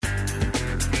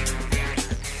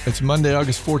It's Monday,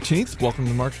 August 14th. Welcome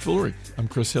to Market Foolery. I'm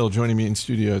Chris Hill. Joining me in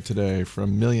studio today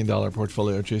from Million Dollar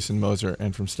Portfolio, Jason Moser,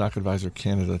 and from Stock Advisor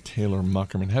Canada, Taylor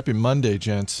Muckerman. Happy Monday,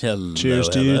 gents. Hello. Cheers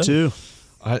to you, too.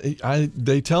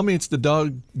 They tell me it's the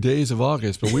dog days of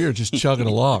August, but we are just chugging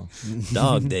along.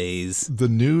 Dog days. The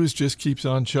news just keeps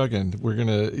on chugging.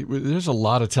 There's a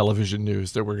lot of television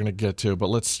news that we're going to get to, but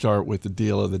let's start with the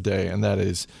deal of the day, and that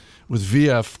is with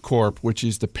VF Corp, which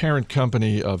is the parent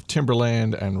company of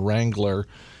Timberland and Wrangler.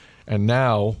 And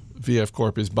now VF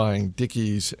Corp is buying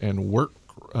Dickies and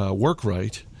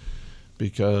Workrite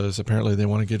because apparently they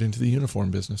want to get into the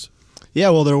uniform business. Yeah,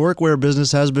 well, their workwear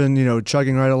business has been,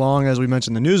 chugging right along. As we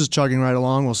mentioned, the news is chugging right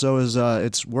along. Well, so is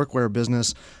its workwear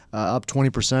business, up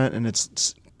 20% in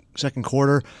its second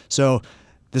quarter. So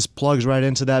this plugs right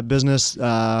into that business.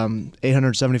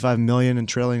 $875 million in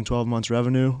trailing 12 months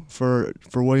revenue for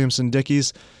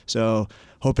Williamson-Dickies. So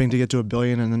hoping to get to $1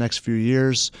 billion in the next few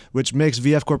years, which makes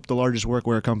VF Corp the largest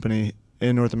workwear company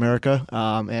in North America.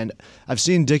 And I've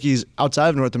seen Dickies outside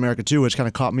of North America too, which kind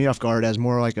of caught me off guard as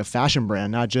more like a fashion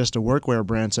brand, not just a workwear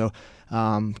brand. So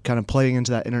kind of playing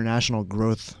into that international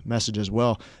growth message as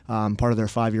well, part of their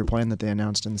 5-year plan that they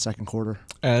announced in the second quarter.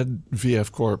 Add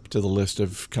VF Corp to the list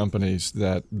of companies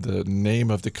that the name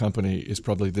of the company is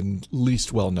probably the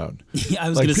least well known. Yeah, I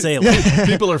was going to say it.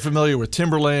 People are familiar with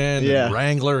Timberland and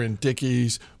Wrangler and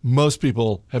Dickies. Most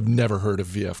people have never heard of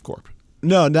VF Corp.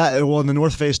 No, in the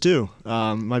North Face too.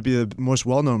 Might be the most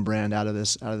well-known brand out of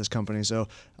this company. So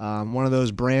one of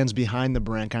those brands behind the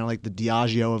brand, kind of like the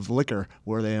Diageo of liquor,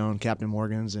 where they own Captain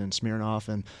Morgan's and Smirnoff,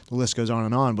 and the list goes on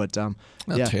and on. But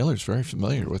Taylor's very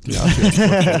familiar with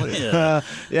Diageo.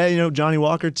 Johnny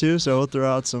Walker too. So we'll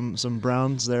throw out some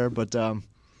Browns there. But well,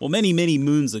 many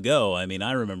moons ago, I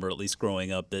remember at least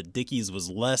growing up that Dickies was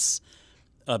less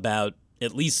about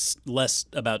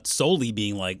solely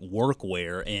being like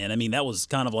workwear. And that was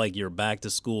kind of like your back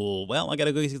to school, well, I got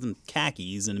to go get some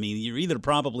khakis. And you're either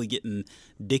probably getting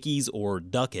Dickies or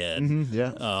Duckhead. Mm-hmm,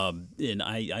 yeah. And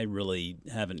I really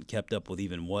haven't kept up with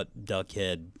even what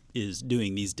Duckhead is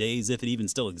doing these days, if it even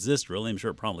still exists, really. I'm sure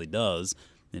it probably does.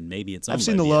 And maybe it's I've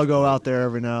seen the logo out there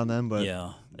every now and then, but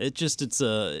yeah,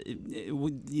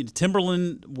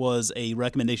 Timberland was a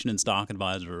recommendation in Stock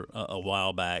Advisor a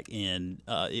while back, and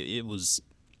it was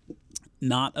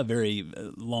not a very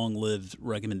long-lived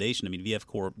recommendation. VF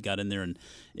Corp got in there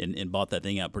and bought that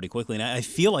thing out pretty quickly, and I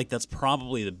feel like that's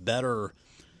probably the better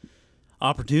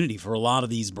opportunity for a lot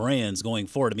of these brands going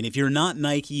forward. If you're not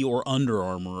Nike or Under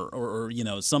Armour or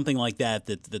something like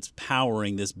that's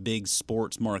powering this big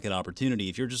sports market opportunity,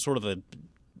 if you're just sort of a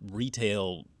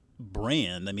retail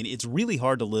brand, it's really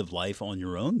hard to live life on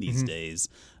your own these days.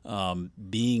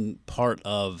 Being part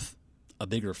of a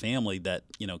bigger family that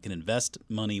can invest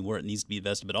money where it needs to be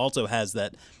invested, but also has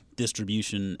that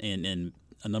distribution and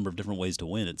a number of different ways to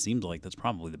win, it seems like that's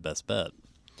probably the best bet.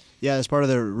 Yeah, as part of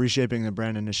their reshaping the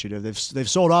brand initiative, they've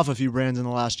sold off a few brands in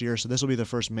the last year, so this will be the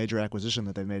first major acquisition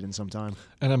that they've made in some time.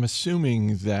 And I'm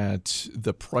assuming that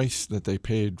the price that they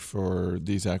paid for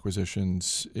these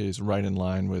acquisitions is right in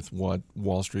line with what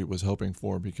Wall Street was hoping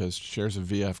for, because shares of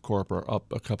VF Corp are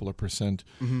up a couple of percent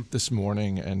this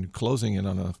morning and closing in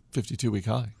on a 52-week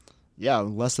high. Yeah,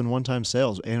 less than one-time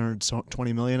sales.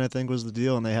 $820 million, I think, was the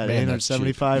deal, and they had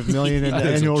 $875 million in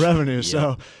annual revenue. Yeah.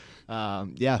 So.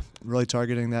 Really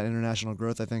targeting that international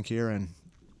growth, I think, here. And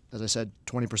as I said,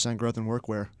 20% growth in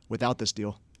workwear without this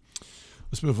deal.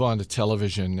 Let's move on to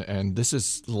television. And this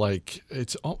is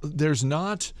there's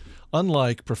not,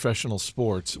 unlike professional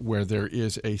sports, where there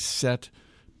is a set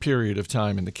period of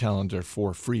time in the calendar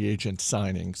for free agent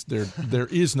signings. There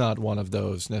is not one of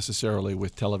those necessarily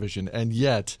with television. And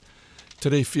yet,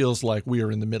 today feels like we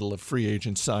are in the middle of free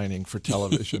agent signing for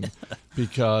television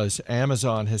because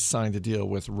Amazon has signed a deal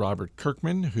with Robert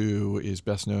Kirkman, who is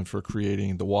best known for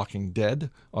creating The Walking Dead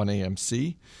on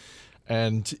AMC.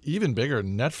 And even bigger,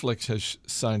 Netflix has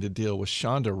signed a deal with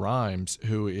Shonda Rhimes,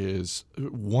 who is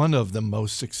one of the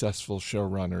most successful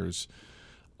showrunners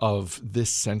of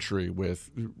this century with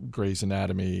Grey's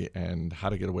Anatomy and How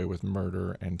to Get Away with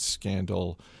Murder and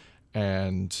Scandal.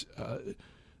 And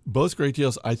both great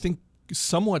deals. I think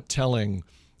somewhat telling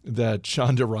that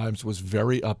Shonda Rhimes was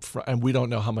very upfront, and we don't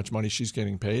know how much money she's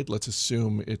getting paid. Let's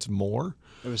assume it's more.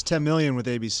 It was $10 million with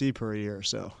ABC per year,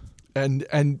 so.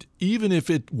 And even if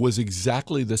it was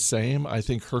exactly the same, I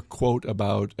think her quote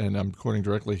about, and I'm quoting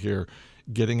directly here,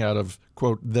 getting out of,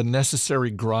 quote, the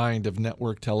necessary grind of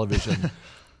network television,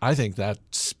 I think that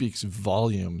speaks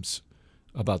volumes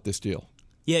about this deal.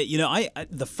 Yeah, I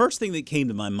the first thing that came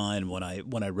to my mind when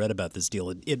I read about this deal,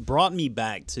 it brought me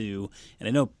back to, and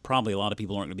I know probably a lot of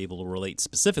people aren't going to be able to relate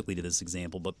specifically to this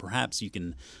example, but perhaps you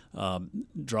can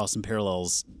draw some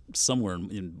parallels somewhere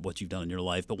in what you've done in your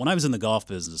life. But when I was in the golf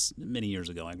business many years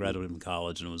ago, I graduated from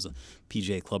college and was a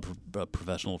PGA club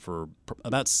professional for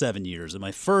about 7 years. In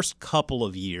my first couple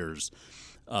of years,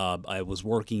 I was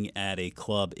working at a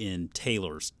club in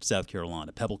Taylors, South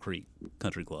Carolina, Pebble Creek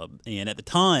Country Club. And at the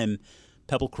time,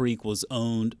 Pebble Creek was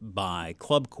owned by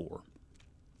Club Corp,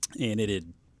 and it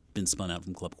had been spun out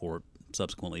from Club Corp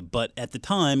subsequently. But at the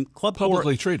time, Club Corp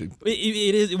publicly traded.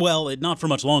 It is not for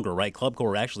much longer, right? Club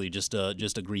Corp actually just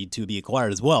agreed to be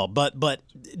acquired as well. But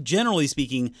generally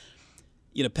speaking,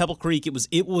 Pebble Creek,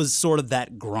 it was sort of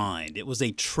that grind. It was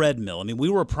a treadmill. I mean, we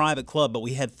were a private club, but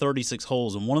we had 36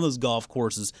 holes, and one of those golf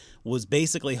courses was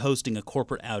basically hosting a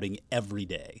corporate outing every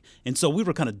day. And so we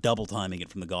were kind of double timing it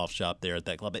from the golf shop there at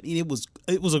that club. I mean,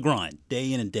 it was a grind,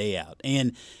 day in and day out,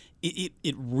 and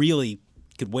it really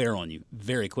could wear on you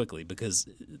very quickly because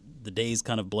the days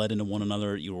kind of bled into one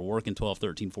another. You were working 12,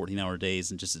 13, 14-hour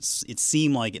days, and just it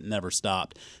seemed like it never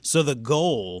stopped. So the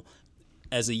goal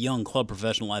as a young club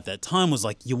professional at that time was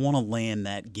like, you want to land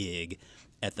that gig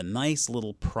at the nice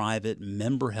little private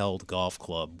member-held golf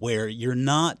club where you're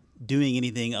not doing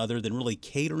anything other than really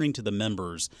catering to the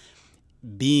members,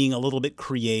 being a little bit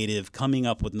creative, coming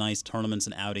up with nice tournaments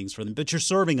and outings for them, but you're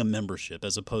serving a membership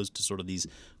as opposed to sort of these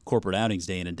corporate outings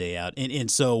day in and day out.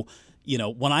 And so,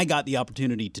 when I got the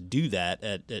opportunity to do that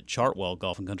at Chartwell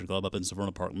Golf and Country Club up in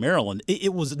Severna Park, Maryland,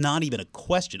 it was not even a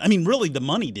question. I mean, really, the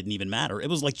money didn't even matter. It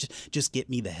was like, just get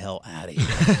me the hell out of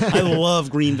here. I love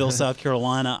Greenville, South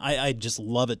Carolina. I just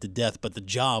love it to death, but the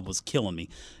job was killing me.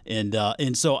 And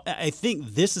so I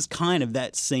think this is kind of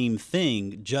that same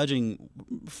thing, judging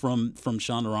from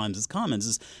Shonda Rhimes' comments,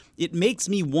 is it makes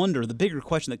me wonder, the bigger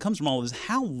question that comes from all of this,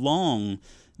 how long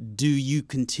do you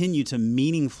continue to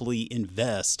meaningfully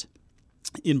invest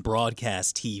in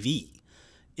broadcast TV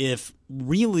if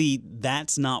really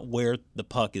that's not where the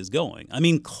puck is going? I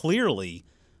mean, clearly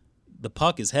the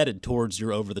puck is headed towards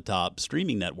your over-the-top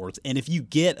streaming networks, and if you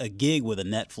get a gig with a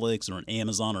Netflix or an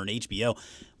Amazon or an HBO,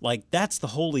 like, that's the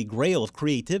holy grail of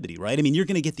creativity, right? I mean, you're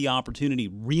going to get the opportunity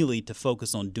really to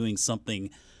focus on doing something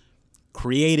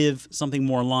creative, something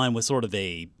more in line with sort of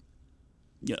a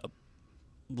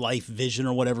life vision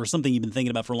or whatever, something you've been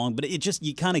thinking about for long, but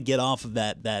you kind of get off of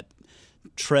that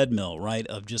treadmill, right,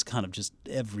 of just kind of just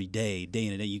every day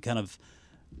in and day. You kind of,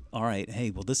 all right,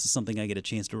 hey, well, this is something I get a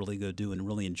chance to really go do and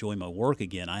really enjoy my work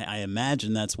again. I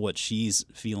imagine that's what she's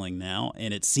feeling now,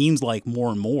 and it seems like more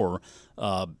and more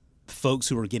folks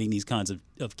who are getting these kinds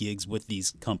of gigs with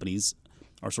these companies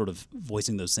are sort of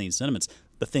voicing those same sentiments.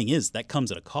 The thing is, that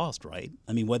comes at a cost, right?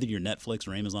 I mean, whether you're Netflix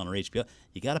or Amazon or HBO,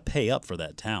 you got to pay up for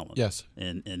that talent. Yes.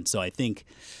 And so I think,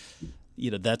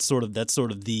 that's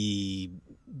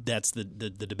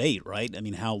the debate, right? I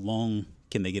mean, how long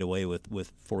can they get away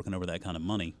with forking over that kind of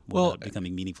money without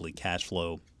becoming meaningfully cash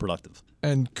flow productive?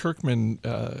 And Kirkman,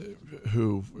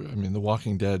 who, I mean, The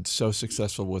Walking Dead, so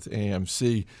successful with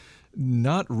AMC,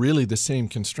 not really the same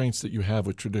constraints that you have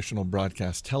with traditional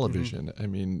broadcast television. Mm-hmm. I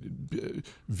mean,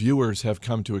 viewers have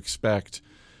come to expect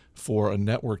for a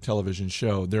network television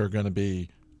show, there are going to be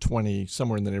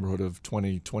somewhere in the neighborhood of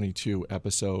 20, 22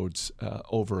 episodes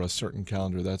over a certain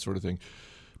calendar, that sort of thing.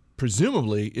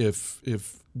 Presumably, if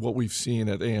what we've seen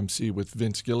at AMC with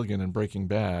Vince Gilligan and Breaking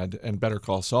Bad and Better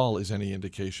Call Saul is any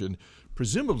indication,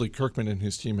 presumably Kirkman and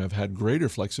his team have had greater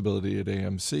flexibility at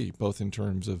AMC, both in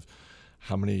terms of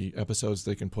how many episodes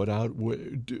they can put out.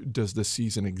 Does the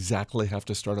season exactly have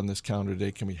to start on this calendar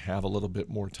date? Can we have a little bit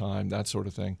more time? That sort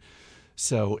of thing.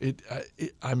 So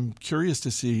I'm curious to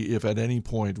see if at any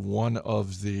point one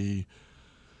of the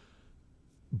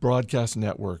broadcast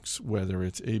networks, whether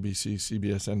it's ABC,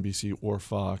 CBS, NBC, or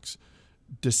Fox,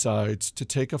 decides to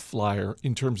take a flyer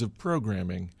in terms of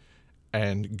programming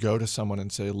and go to someone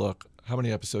and say, look, how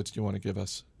many episodes do you want to give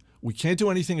us? We can't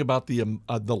do anything about the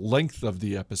length of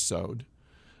the episode,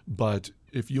 but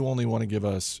if you only want to give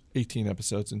us 18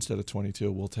 episodes instead of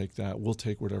 22, we'll take that. We'll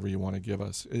take whatever you want to give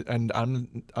us. And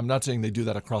I'm not saying they do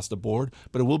that across the board,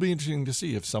 but it will be interesting to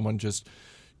see if someone just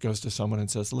goes to someone and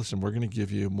says, listen, we're going to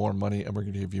give you more money and we're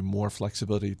going to give you more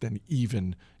flexibility than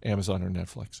even Amazon or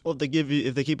Netflix. Well,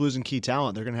 if they keep losing key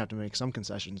talent, they're going to have to make some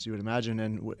concessions, you would imagine.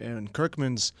 And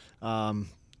Kirkman's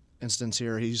instance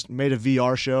here. He's made a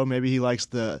VR show. Maybe he likes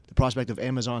the prospect of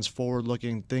Amazon's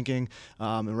forward-looking thinking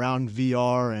around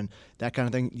VR and that kind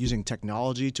of thing, using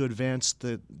technology to advance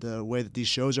the way that these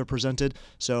shows are presented.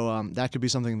 So that could be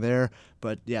something there.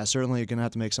 But yeah, certainly you're going to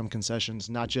have to make some concessions,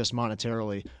 not just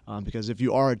monetarily, because if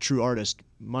you are a true artist,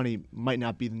 money might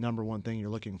not be the number one thing you're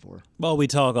looking for. Well, we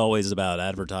talk always about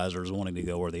advertisers wanting to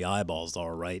go where the eyeballs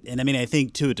are, right? And I mean, I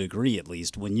think to a degree, at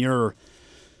least, when you're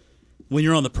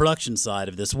on the production side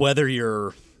of this, whether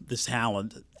you're this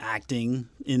talent acting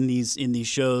in these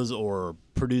shows or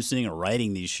producing or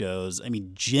writing these shows, I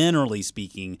mean, generally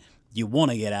speaking, you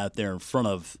want to get out there in front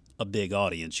of a big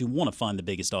audience. You want to find the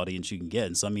biggest audience you can get.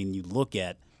 And so, I mean, you look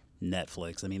at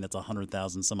Netflix. I mean, that's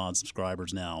 100,000 some odd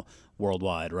subscribers now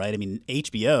worldwide, right? I mean,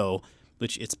 HBO,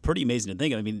 which it's pretty amazing to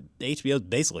think of. I mean, HBO is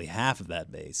basically half of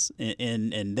that base,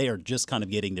 and they are just kind of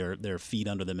getting their feet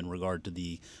under them in regard to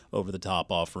the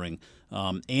over-the-top offering.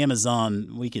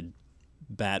 Amazon, we could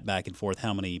bat back and forth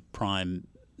how many Prime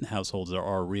households there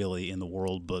are really in the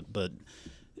world, but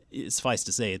suffice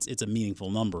to say, it's a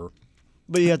meaningful number.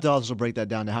 But you have to also break that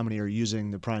down to how many are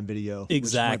using the Prime Video,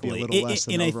 exactly. which might be a little less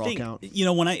than the overall count. You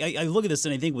know, when I look at this,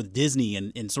 and I think with Disney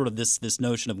and sort of this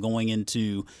notion of going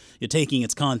into taking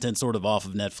its content sort of off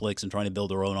of Netflix and trying to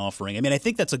build their own offering, I mean, I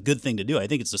think that's a good thing to do. I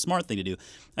think it's a smart thing to do.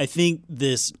 I think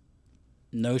this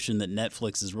notion that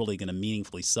Netflix is really going to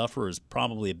meaningfully suffer is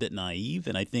probably a bit naive,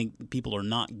 and I think people are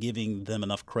not giving them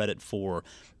enough credit for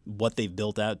what they've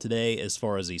built out today as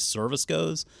far as a service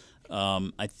goes.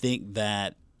 I think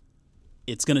that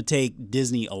it's going to take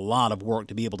Disney a lot of work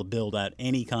to be able to build out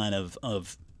any kind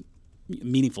of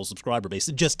meaningful subscriber base.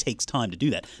 It just takes time to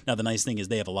do that. Now, the nice thing is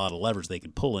they have a lot of levers they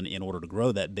can pull in order to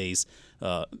grow that base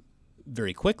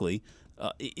very quickly.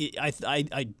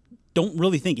 I don't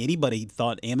really think anybody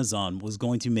thought Amazon was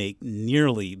going to make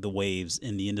nearly the waves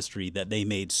in the industry that they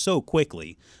made so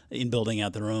quickly in building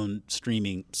out their own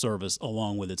streaming service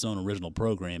along with its own original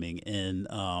programming. And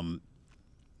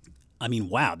I mean,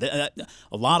 wow,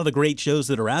 a lot of the great shows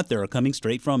that are out there are coming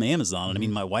straight from Amazon. And I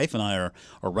mean, my wife and I are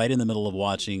right in the middle of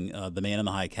watching The Man in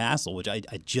the High Castle, which I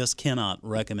just cannot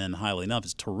recommend highly enough.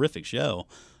 It's a terrific show.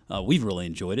 We've really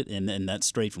enjoyed it, and that's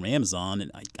straight from Amazon.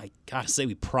 And I got to say,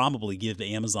 we probably give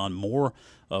Amazon more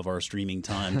of our streaming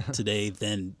time today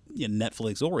than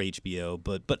Netflix or HBO.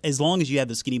 But as long as you have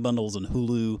the skinny bundles and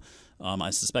Hulu,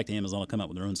 I suspect Amazon will come out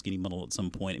with their own skinny bundle at some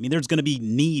point. I mean, there's going to be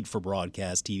need for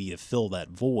broadcast TV to fill that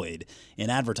void, and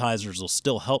advertisers will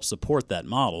still help support that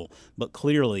model. But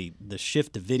clearly, the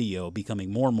shift to video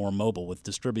becoming more and more mobile with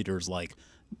distributors like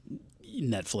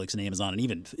Netflix and Amazon and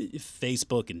even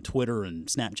Facebook and Twitter and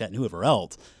Snapchat and whoever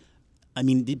else, I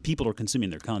mean, people are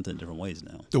consuming their content different ways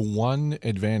now. The one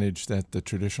advantage that the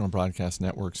traditional broadcast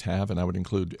networks have, and I would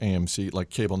include AMC, like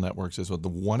cable networks as well, the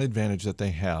one advantage that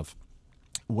they have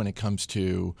when it comes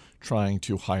to trying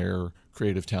to hire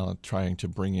creative talent, trying to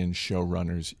bring in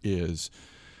showrunners, is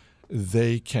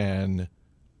they can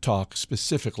talk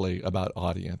specifically about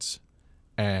audience.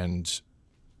 And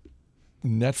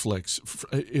Netflix,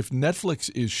 if Netflix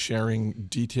is sharing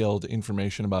detailed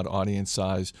information about audience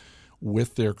size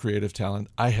with their creative talent,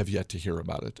 I have yet to hear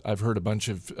about it. I've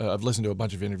listened to a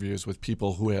bunch of interviews with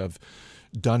people who have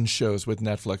done shows with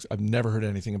Netflix. I've never heard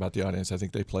anything about the audience. I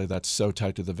think they play that so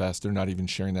tight to the vest. They're not even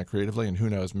sharing that creatively. And who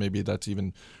knows, maybe that's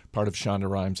even part of Shonda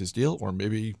Rhimes' deal, or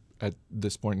maybe at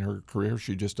this point in her career,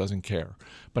 she just doesn't care.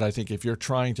 But I think if you're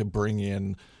trying to bring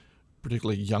in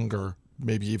particularly younger,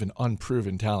 maybe even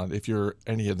unproven talent, if you're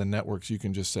any of the networks, you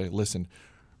can just say, listen,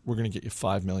 we're going to get you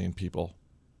 5 million people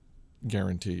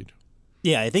guaranteed.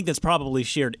 Yeah, I think that's probably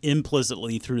shared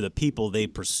implicitly through the people they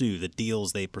pursue, the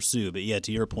deals they pursue. But yeah,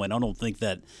 to your point, I don't think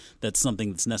that that's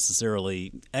something that's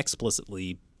necessarily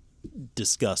explicitly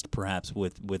discussed, perhaps,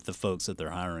 with the folks that they're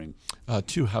hiring.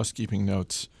 2 housekeeping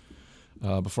notes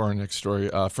before our next story.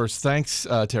 First, thanks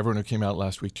to everyone who came out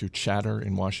last week to Chatter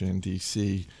in Washington,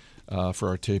 D.C., for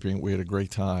our taping. We had a great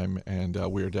time, and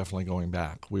we are definitely going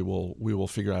back. We will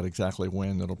figure out exactly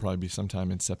when. It'll probably be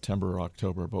sometime in September or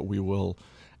October, but we will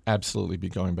absolutely be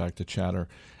going back to Chatter.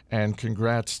 And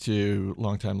congrats to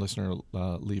longtime listener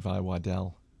Levi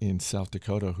Waddell in South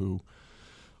Dakota, who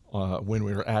when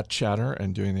we were at Chatter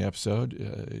and doing the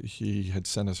episode, he had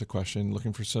sent us a question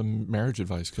looking for some marriage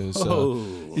advice because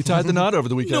he tied the knot over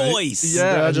the weekend. Nice.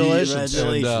 Yeah, Congratulations.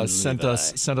 And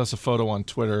sent us a photo on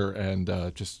Twitter, and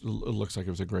just it looks like it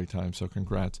was a great time. So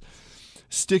congrats.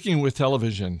 Sticking with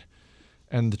television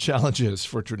and the challenges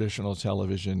for traditional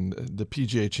television, the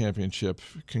PGA Championship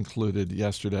concluded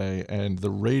yesterday, and the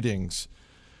ratings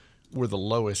were the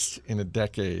lowest in a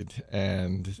decade.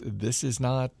 And this is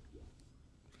not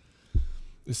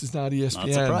This is not ESPN.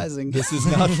 Not surprising. This is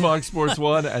not Fox Sports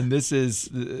 1, and this is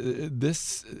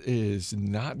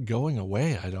not going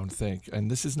away, I don't think.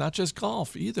 And this is not just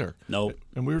golf either. Nope.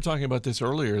 And we were talking about this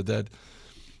earlier, that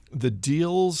the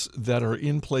deals that are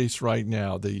in place right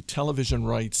now, the television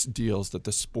rights deals that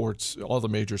all the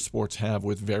major sports have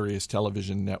with various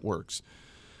television networks,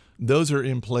 those are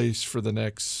in place for the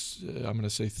next, I'm going to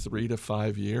say 3 to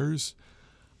 5 years.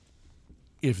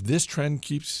 If this trend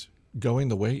keeps going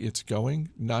the way it's going,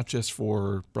 not just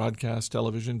for broadcast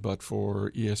television, but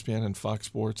for ESPN and Fox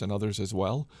Sports and others as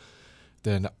well,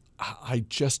 then I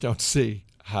just don't see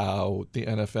how the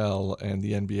NFL and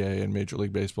the NBA and Major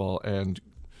League Baseball and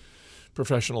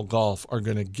professional golf are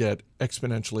going to get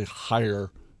exponentially higher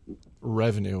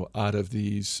revenue out of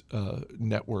these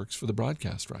networks for the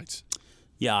broadcast rights.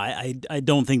 Yeah, I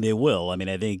don't think they will. I mean,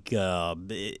 I think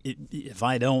if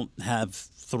I don't have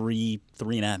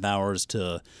 3.5 hours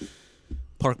to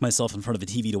park myself in front of a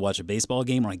TV to watch a baseball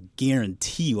game, or I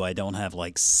guarantee you I don't have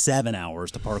like 7 hours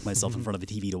to park myself in front of a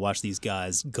TV to watch these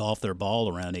guys golf their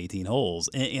ball around 18 holes.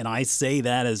 And I say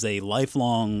that as a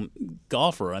lifelong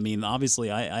golfer. I mean, obviously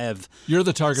I have... You're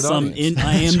the target audience.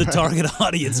 I am the target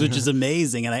audience, which is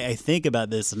amazing. And I think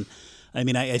about this, and I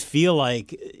mean, I feel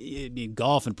like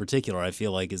golf in particular, I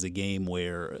feel like is a game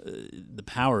where the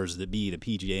powers that be, the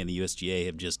PGA and the USGA,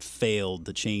 have just failed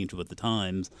to change with the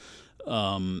times.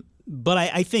 But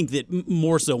I think that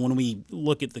more so when we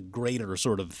look at the greater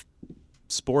sort of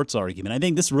sports argument, I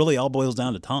think this really all boils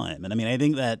down to time. And I mean, I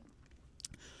think that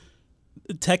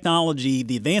technology,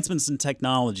 the advancements in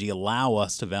technology allow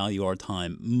us to value our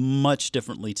time much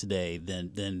differently today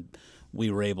than we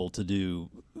were able to do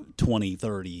 20,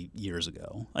 30 years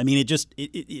ago. I mean, it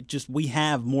just we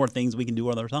have more things we can do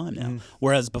with our time now.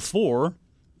 Whereas before,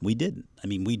 we didn't. I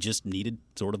mean, we just needed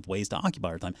sort of ways to occupy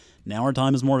our time. Now our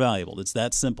time is more valuable. It's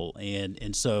that simple.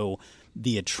 And so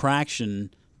the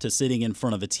attraction to sitting in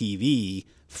front of a TV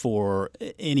for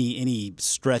any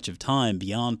stretch of time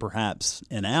beyond perhaps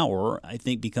an hour, I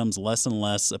think becomes less and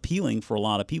less appealing for a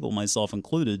lot of people, myself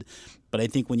included. But I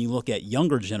think when you look at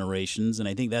younger generations, and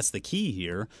I think that's the key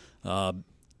here,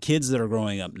 kids that are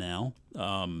growing up now,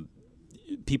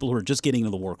 people who are just getting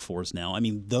into the workforce now, I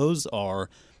mean, those are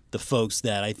the folks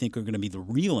that I think are going to be the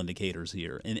real indicators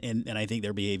here. And I think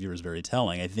their behavior is very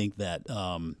telling. I think that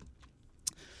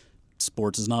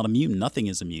sports is not immune. Nothing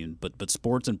is immune. But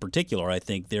sports in particular, I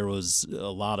think there was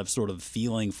a lot of sort of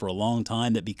feeling for a long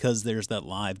time that because there's that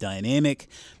live dynamic,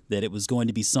 that it was going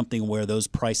to be something where those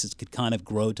prices could kind of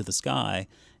grow to the sky.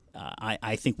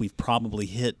 I think we've probably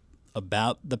hit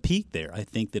about the peak there. I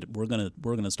think that we're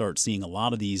gonna start seeing a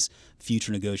lot of these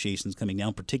future negotiations coming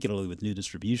down, particularly with new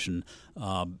distribution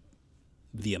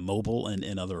via mobile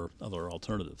and other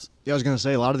alternatives. Yeah, I was going to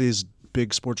say a lot of these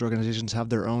big sports organizations have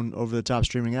their own over-the-top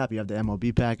streaming app. You have the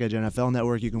MLB package, NFL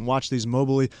Network. You can watch these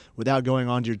mobily without going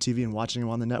onto your TV and watching them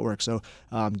on the network. So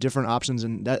different options,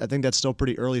 and I think that's still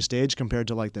pretty early stage compared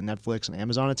to like the Netflix and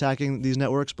Amazon attacking these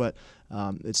networks, but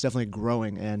it's definitely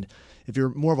growing. And if you're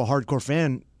more of a hardcore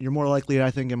fan, you're more likely,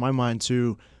 I think, in my mind,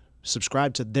 to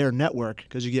subscribe to their network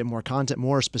because you get more content,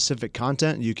 more specific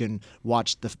content. You can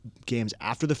watch the games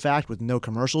after the fact with no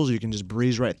commercials. You can just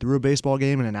breeze right through a baseball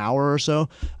game in an hour or so.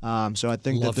 So I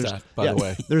think Love that there's, that, by the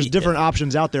way. there's different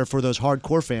options out there for those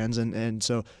hardcore fans, and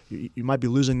so you might be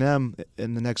losing them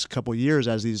in the next couple of years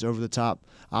as these over-the-top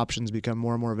options become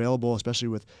more and more available, especially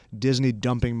with Disney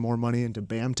dumping more money into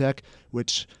BAMTech,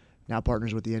 which now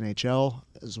partners with the NHL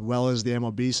as well as the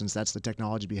MLB, since that's the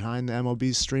technology behind the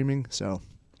MLB's streaming. So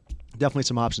definitely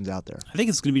some options out there. I think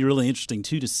it's going to be really interesting,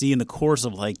 too, to see in the course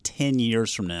of like 10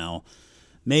 years from now,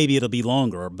 maybe it'll be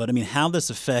longer, but I mean, how this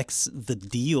affects the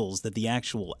deals that the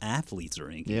actual athletes are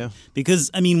inking. Yeah. Because,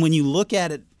 I mean, when you look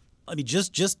at it, I mean,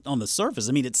 just on the surface,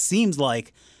 I mean, it seems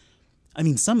like, I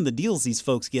mean, some of the deals these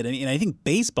folks get, and I think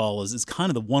baseball is kind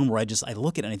of the one where I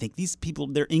look at it and I think these people,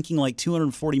 they're inking like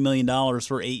 $240 million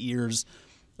for 8 years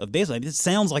of baseball. I mean, it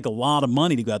sounds like a lot of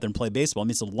money to go out there and play baseball. I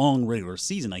mean, it's a long regular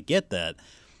season. I get that.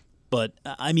 But,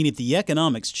 I mean, if the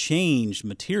economics change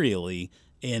materially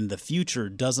and the future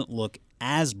doesn't look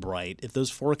as bright, if those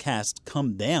forecasts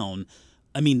come down,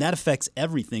 I mean, that affects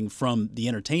everything from the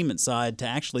entertainment side to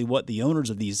actually what the owners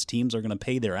of these teams are going to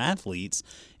pay their athletes.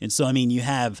 And so, I mean, you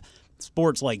have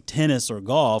sports like tennis or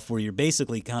golf where you're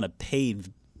basically kind of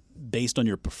paid based on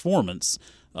your performance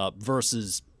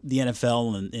versus the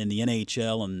NFL and the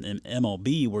NHL and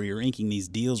MLB where you're inking these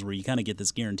deals where you kind of get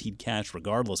this guaranteed cash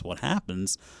regardless what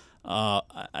happens.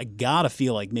 I gotta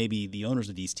feel like maybe the owners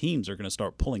of these teams are going to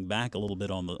start pulling back a little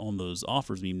bit on those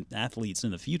offers. I mean, athletes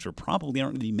in the future probably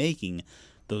aren't going to be making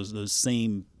those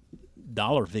same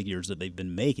dollar figures that they've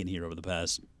been making here over the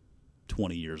past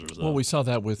 20 years or so. Well, we saw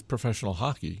that with professional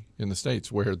hockey in the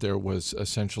States, where there was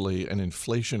essentially an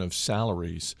inflation of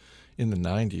salaries in the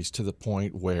 90s to the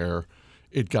point where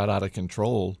it got out of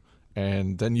control,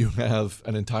 and then you have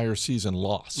an entire season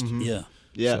lost. Yeah.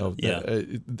 Yeah. So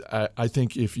I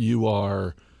think if you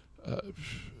are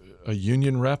a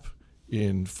union rep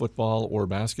in football or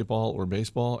basketball or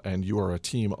baseball, and you are a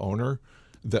team owner,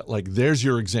 that there's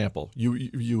your example.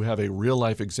 You have a real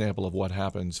life example of what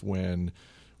happens when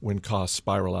costs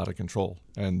spiral out of control,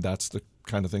 and that's the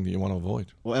kind of thing that you want to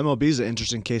avoid. Well, MLB is an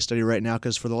interesting case study right now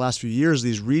because for the last few years,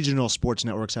 these regional sports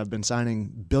networks have been signing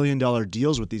billion-dollar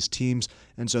deals with these teams,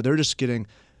 and so they're just getting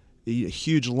a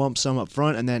huge lump sum up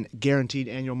front and then guaranteed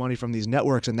annual money from these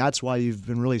networks, and that's why you've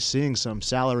been really seeing some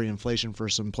salary inflation for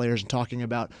some players and talking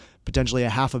about potentially a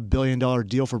 $500 million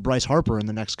deal for Bryce Harper in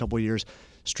the next couple of years,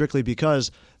 strictly because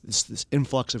this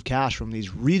influx of cash from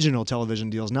these regional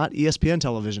television deals, not ESPN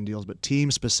television deals, but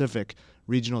team-specific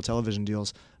regional television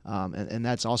deals, and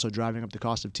that's also driving up the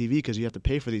cost of TV because you have to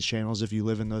pay for these channels if you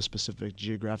live in those specific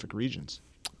geographic regions.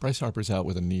 Bryce Harper's out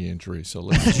with a knee injury, so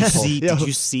let's Did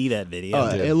you see that video?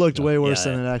 It looked way worse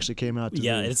than it actually came out to be.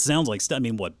 It sounds like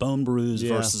bone bruise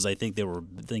versus I think they were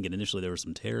thinking initially there were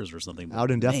some tears or something.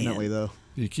 Out indefinitely, though.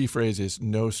 The key phrase is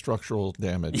no structural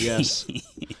damage. Yes.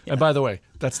 And by the way,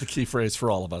 that's the key phrase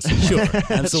for all of us. Sure,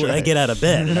 absolutely. Right. I get out of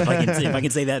bed. And if I can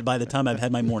say that by the time I've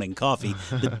had my morning coffee,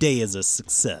 the day is a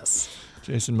success.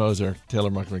 Jason Moser,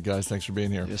 Taylor Muckman, guys, thanks for being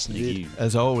here. Yes, indeed.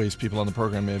 As always, people on the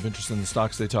program may have interest in the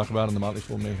stocks they talk about, and the Motley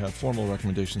Fool may have formal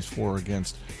recommendations for or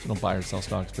against. So don't buy or sell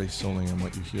stocks based solely on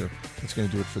what you hear. That's going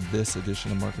to do it for this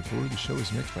edition of Market Forward. The show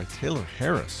is mixed by Taylor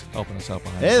Harris, helping us out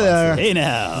behind the Hey there. Hey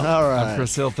now. All right. I'm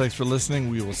Chris Hill. Thanks for listening.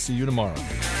 We will see you tomorrow.